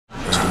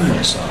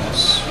much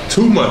sauce.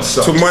 Too much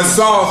sauce. Too much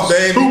sauce,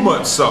 baby. Too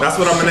much sauce. That's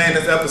what I'm gonna name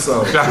this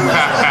episode.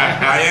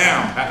 I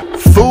am.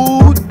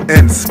 Food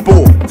and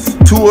sports,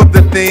 two of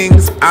the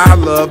things I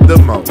love the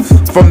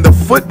most. From the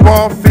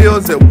football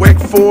fields at Wake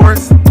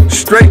Forest,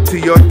 straight to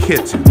your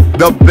kitchen.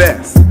 The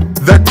best,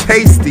 the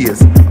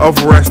tastiest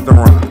of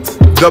restaurants.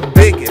 The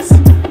biggest,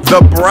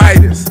 the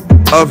brightest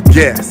of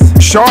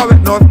guests.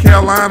 Charlotte, North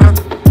Carolina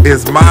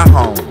is my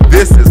home.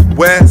 This is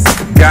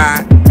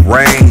Westcott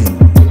Range.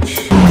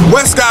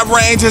 Westcott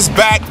Range is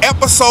back,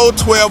 episode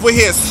 12. We're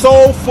here at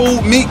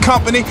SEOUL Meat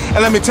Company,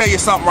 and let me tell you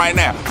something right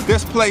now.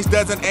 This place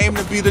doesn't aim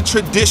to be the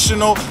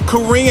traditional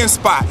Korean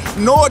spot,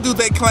 nor do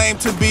they claim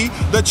to be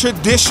the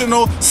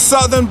traditional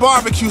Southern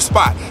barbecue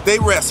spot. They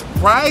rest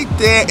right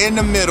there in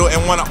the middle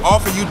and want to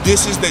offer you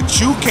dishes that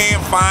you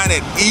can't find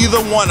at either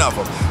one of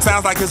them.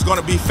 Sounds like it's going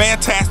to be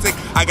fantastic.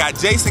 I got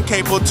Jason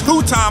Capel,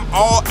 two-time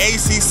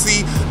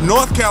All-ACC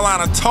North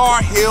Carolina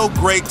Tar Heel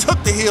great,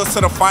 took the Heels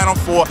to the Final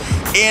Four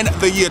in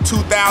the year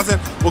 2000.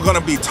 We're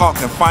gonna be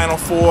talking Final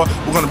Four.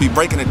 We're gonna be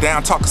breaking it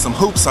down, talking some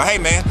hoops. So hey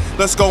man,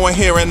 let's go in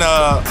here and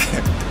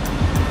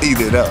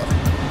eat it up.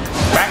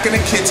 Back in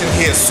the kitchen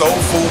here at SEOUL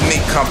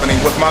Meat Company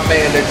with my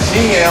man, the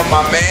GM,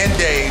 my man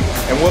Dave,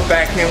 and we're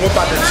back here. We're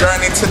about to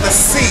journey to the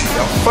sea,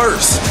 the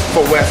first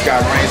for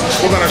Westcott Range.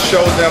 We're gonna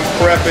show them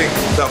prepping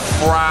the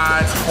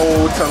fried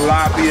whole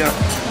tilapia.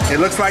 It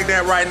looks like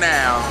that right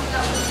now,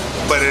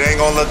 but it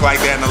ain't gonna look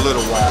like that in a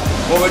little while.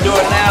 What we're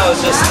doing now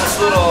is just this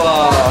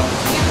little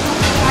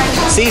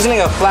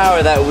seasoning of flour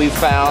that we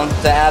found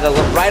to add a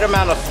right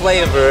amount of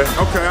flavor.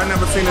 Okay, I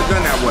never seen it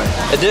done that way.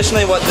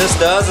 Additionally, what this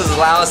does is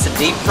allow us to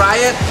deep fry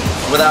it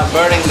without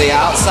burning the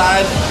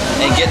outside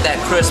and get that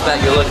crisp that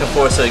you're looking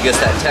for, so it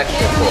gets that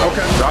texture for it.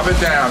 Okay, drop it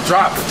down,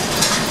 drop it.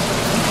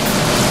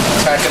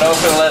 Crack it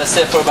open and let it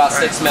sit for about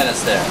 6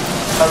 minutes there.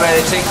 All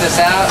ready to take this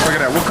out? Look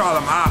at that, we'll call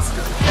him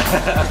Oscar.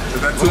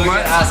 Is that too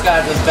much? Get Oscar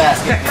out of this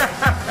basket.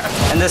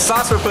 And this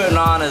sauce we're putting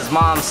on is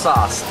mom's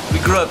sauce. We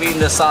grew up eating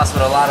this sauce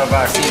with a lot of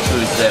our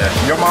seafoods there.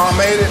 Your mom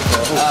made it?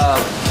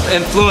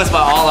 Influenced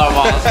by all our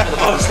moms for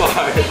the most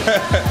part.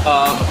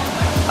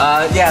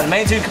 Yeah, the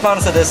main two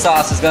components of this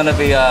sauce is going to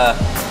be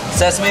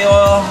sesame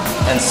oil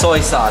and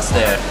soy sauce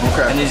there.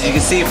 Okay. And as you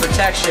can see, for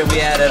texture, we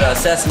added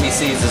sesame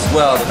seeds as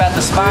well. At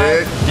the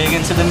spine, dig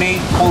into the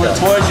meat, pull it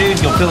towards you,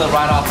 you'll peel it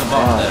right off the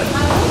bone there.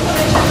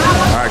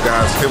 All right,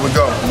 guys, here we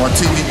go. I'm on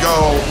TV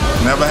Gold.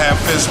 Never had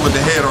fish with the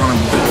head on them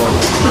before.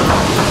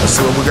 Let's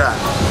see what we got.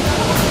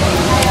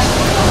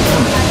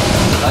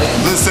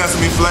 Good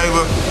sesame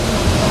flavor,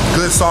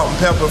 good salt and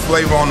pepper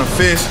flavor on the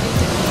fish.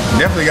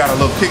 Definitely got a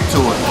little kick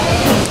to it.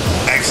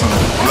 Excellent,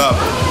 love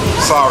it.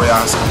 Sorry,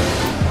 Oscar.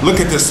 Look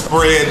at the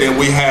spread that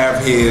we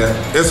have here.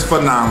 It's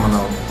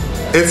phenomenal.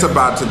 It's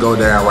about to go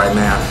down right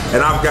now.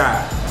 And I've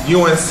got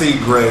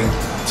UNC grade,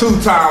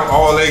 two-time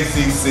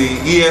All-ACC,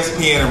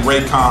 ESPN and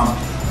Raycom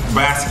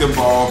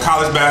basketball,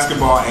 college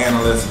basketball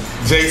analyst,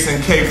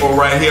 Jason Capel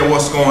right here.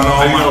 What's going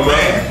on, my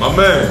man? My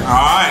man. All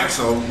right,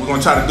 so we're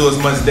gonna try to do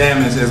as much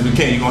damage as we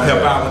can. You gonna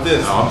help out with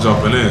this? I'm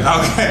jumping in.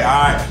 Okay,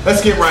 all right.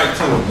 Let's get right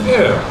to it.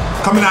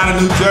 Yeah. Coming out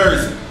of New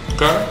Jersey.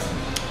 Okay.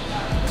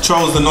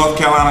 Chose the North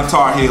Carolina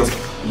Tar Heels.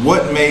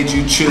 What made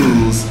you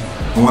choose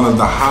one of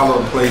the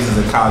hallowed places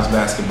in college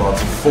basketball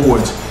to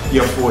forge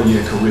your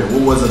 4-year career?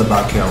 What was it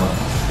about Carolina?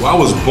 Well, I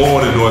was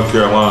born in North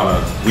Carolina.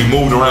 We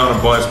moved around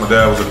a bunch. My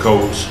dad was a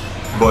coach.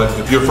 But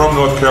if you're from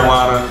North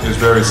Carolina, it's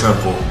very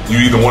simple. You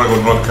either want to go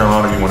to North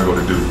Carolina or you want to go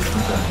to Duke.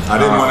 Okay. I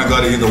didn't want to go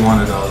to either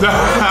one of those.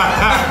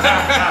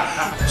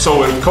 So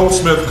when Coach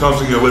Smith comes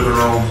in your living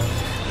room,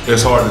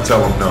 it's hard to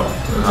tell him no.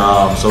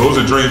 So those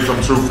are dreams come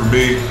true for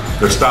me.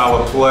 Their style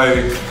of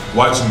play,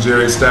 watching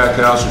Jerry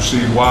Stackhouse,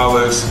 Rasheed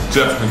Wallace,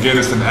 Jeff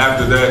McGinnis, and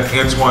after that,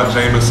 Antoine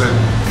Jameson,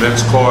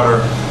 Vince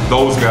Carter,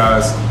 those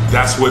guys,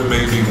 that's what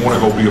made me want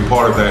to go be a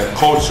part of that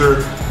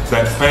culture,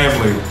 that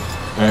family.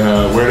 And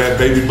wear that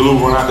baby blue,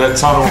 run out that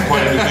tunnel and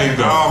play the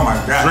kingdom. Oh my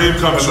God. Dream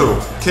come true.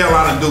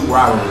 Carolina Duke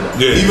rivalry.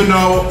 Yeah. Even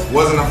though I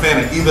wasn't a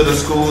fan of either of the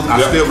schools,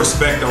 I still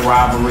respect the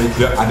rivalry.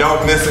 I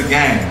don't miss a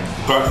game.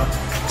 But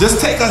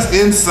just take us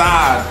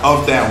inside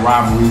of that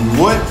rivalry.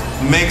 What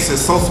makes it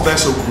so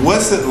special?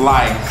 What's it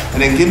like?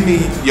 And then give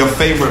me your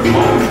favorite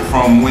moment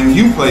from when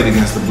you played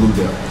against the Blue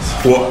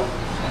Devils. Well,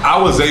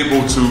 I was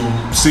able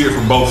to see it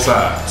from both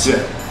sides.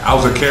 Yeah. I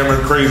was a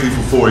Cameron crazy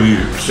for 4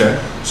 years. Okay.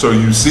 So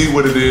you see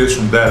what it is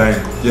from that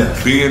angle. Yeah.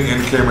 Being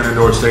in Cameron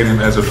Indoor Stadium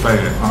as a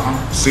fan,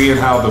 seeing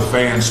how the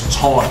fans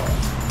taunt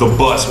the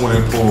bus when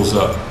it pulls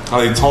up, how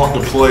they taunt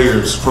the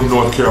players from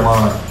North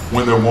Carolina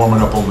when they're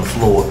warming up on the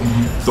floor.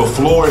 The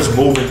floor is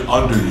moving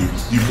under you.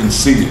 You can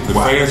see it. The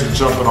fans are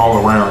jumping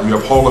all around. You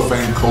have Hall of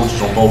Fame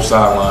coaches on both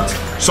sidelines.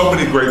 So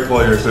many great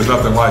players, there's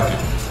nothing like it.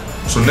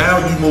 So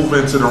now you move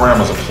into the realm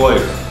as a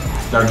player.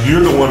 Now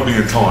you're the one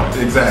being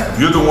taunted.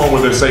 Exactly. You're the one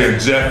where they're saying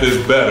Jeff is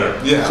better.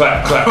 Yeah.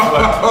 Clap, clap,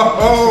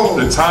 clap.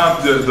 The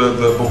time,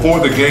 before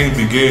the game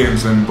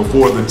begins and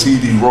before the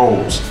TV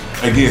rolls,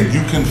 again,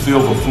 you can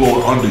feel the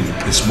floor under you.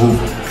 It's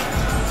moving.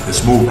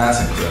 It's moving.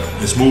 That's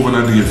incredible. It's moving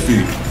under your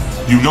feet.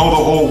 you know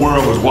the whole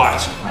world is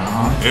watching.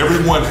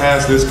 Everyone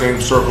has this game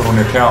circled on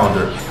their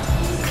calendar.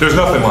 There's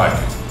nothing like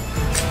it.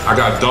 I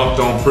got dunked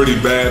on pretty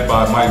bad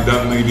by Mike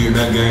Dunleavy in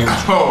that game.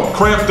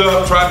 Cramped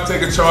up, tried to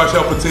take a charge,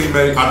 help a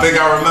teammate. I think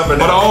I remember that.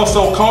 But I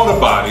also caught a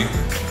body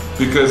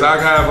because I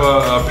have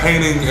a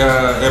painting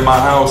in my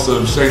house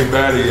of Shane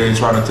Battier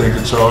trying to take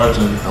a charge.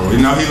 And you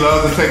know he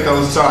loves to take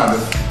those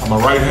charges. I'm a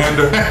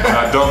right-hander, and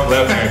I dunk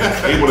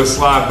left-handed. Able to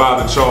slide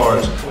by the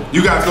charge.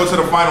 You guys go to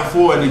the Final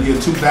Four and you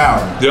get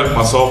 2,000. Yep,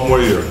 my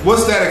sophomore year.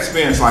 What's that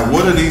experience like?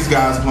 What are these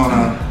guys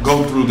gonna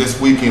go through this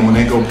weekend when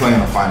they go play in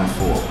the Final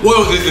Four?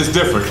 Well, it's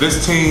different.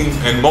 This team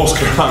and most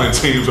Carolina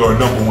teams are a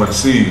 #1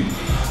 seed.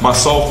 My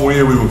sophomore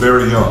year, we were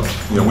very young.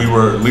 You know, we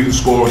were leading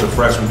scorers, a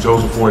freshman,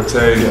 Joseph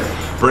Forte. Yeah.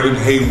 Brendan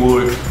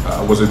Haywood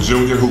was a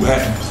junior who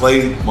hadn't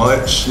played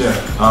much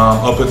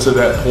up until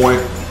that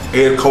point.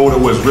 Ed Coda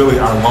was really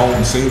our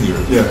lone senior.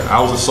 Yeah. I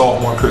was a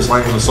sophomore, Chris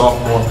Lang was a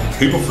sophomore.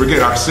 People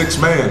forget our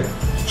sixth man,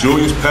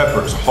 Julius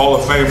Peppers, Hall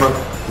of Famer.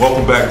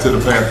 Welcome back to the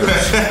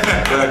Panthers.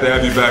 Glad to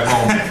have you back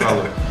home,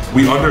 fella.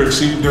 We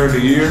underachieved during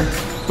the year,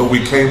 but we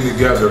came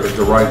together at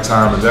the right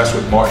time, and that's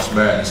what March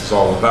Madness is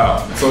all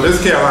about. So this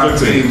Carolina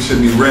team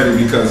should be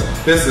ready because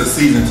this is a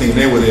season team.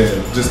 They were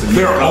there just to be.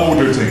 They're an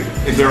older team.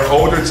 They're an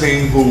older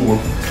team who were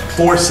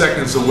 4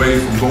 seconds away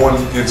from going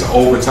into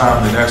overtime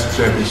in the national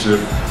championship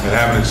and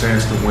having a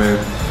chance to win.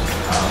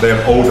 They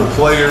have older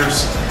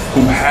players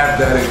who have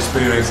that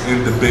experience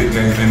in the big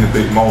game, in the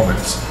big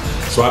moments.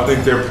 So I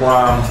think they're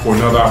primed for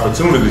another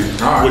opportunity,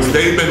 which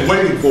they've been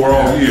waiting for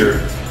all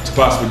year to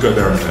possibly cut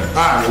down the nets.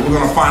 All right, well, we're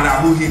going to find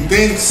out who he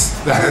thinks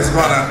that is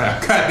going to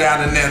cut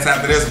down the nets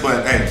after this,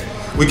 but hey,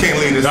 we can't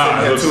leave this thing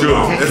here too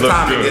long. It's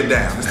time to get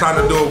down. It's time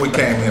to do what we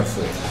came here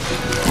for.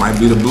 Might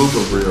be the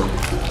blooper reel.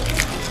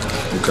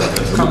 Okay.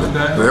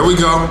 There we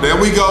go. There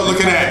we go.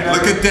 Look at that.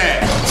 Look at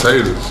that.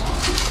 Potatoes.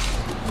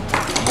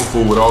 I'm a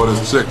fool with all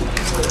this chicken.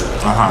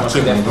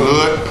 Chicken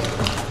good.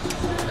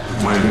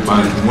 Might be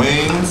buying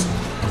wings.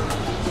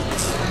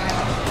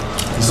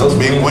 Those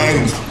big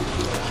wings.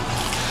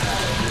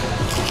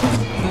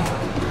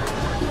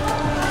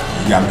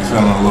 You got me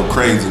feeling a little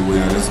crazy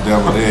with this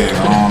deviled egg. I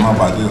don't know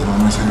about this. Let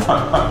me see.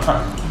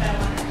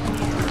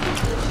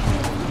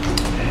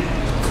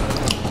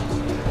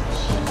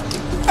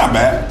 Not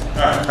bad.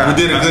 We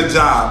did a good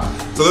job.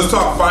 So let's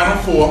talk Final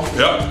Four.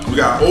 Yep. We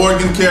got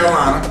Oregon,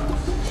 Carolina,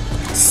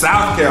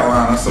 South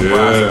Carolina,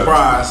 surprise,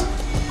 surprise,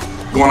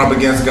 going up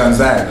against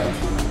Gonzaga.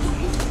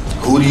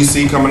 Who do you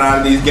see coming out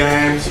of these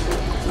games?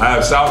 I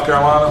have South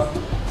Carolina.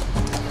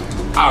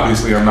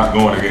 Obviously, I'm not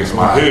going against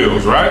my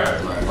Heels, right?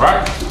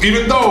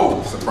 Even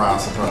though,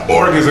 surprise, surprise,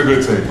 Oregon's a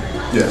good team.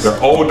 Yes.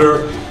 They're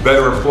older,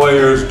 veteran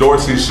players.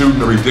 Dorsey's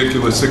shooting a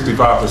ridiculous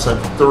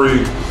 65% from three.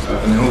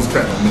 And who's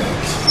cutting the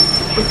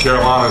nets? But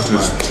Carolina's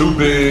just too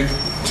big,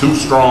 too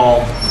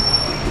strong.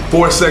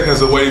 4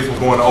 seconds away from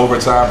going to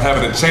overtime,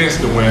 having a chance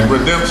to win.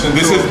 Redemption.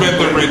 This has been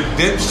the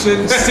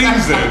redemption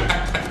season.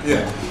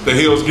 The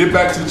Heels get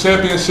back to the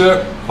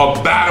championship. A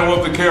battle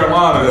of the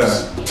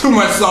Carolinas. Too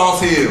much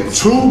sauce, Heels.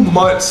 Too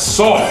much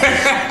sauce.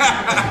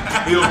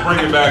 Heels bring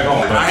it back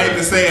home. I hate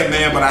to say it,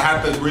 man, but I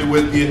have to agree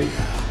with you.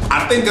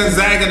 I think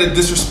Gonzaga, the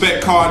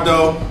disrespect card,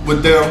 though,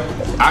 with them,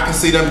 I can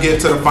see them get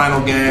to the final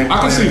game.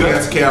 I can see that.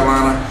 Against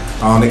Carolina.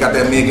 They got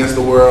that me against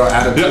the world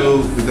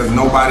attitude because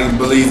nobody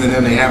believes in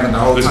them. They haven't the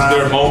whole time. This is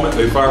their moment.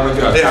 They finally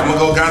got it. I'm going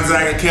to go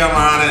Gonzaga,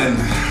 Carolina, and...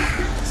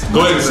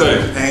 Go ahead and say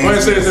it. Go ahead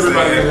and say it to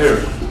everybody in here.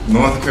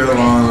 North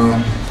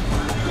Carolina.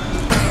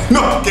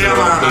 North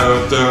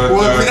Carolina. Oh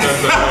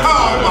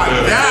my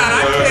God,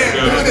 I can't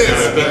do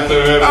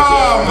this.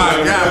 Oh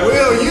my God,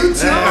 Will, you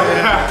too?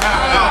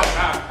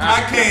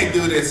 I can't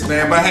do this,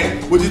 man. But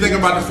hey, what do you think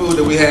about the food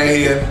that we had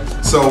here?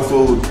 Soul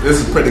food. This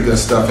is pretty good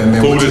stuff, and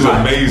man. Food is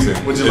amazing.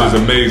 What you like? It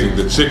is amazing.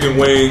 The chicken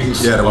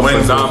wings the are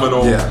wings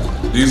phenomenal.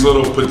 These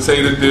little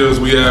potato deals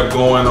we have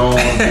going on.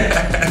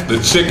 The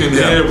chicken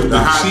here with the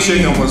hot cheese.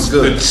 Chicken was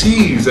good. The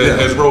cheese,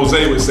 as Rose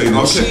would say,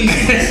 the cheese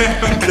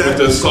with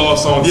the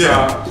sauce on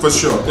top. For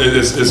sure.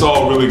 It's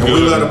all really good. And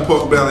we love the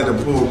pork belly, the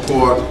pulled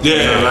pork.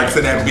 Like I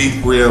said, that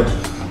beef rib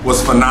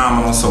was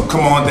phenomenal. So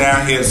come on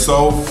down here,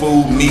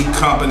 SEOUL Meat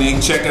Company.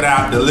 Check it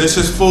out.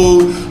 Delicious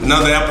food.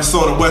 Another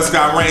episode of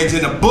Westcott Range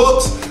in the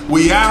books.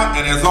 We out,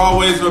 and as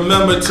always,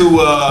 remember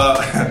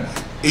to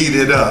eat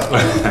it up.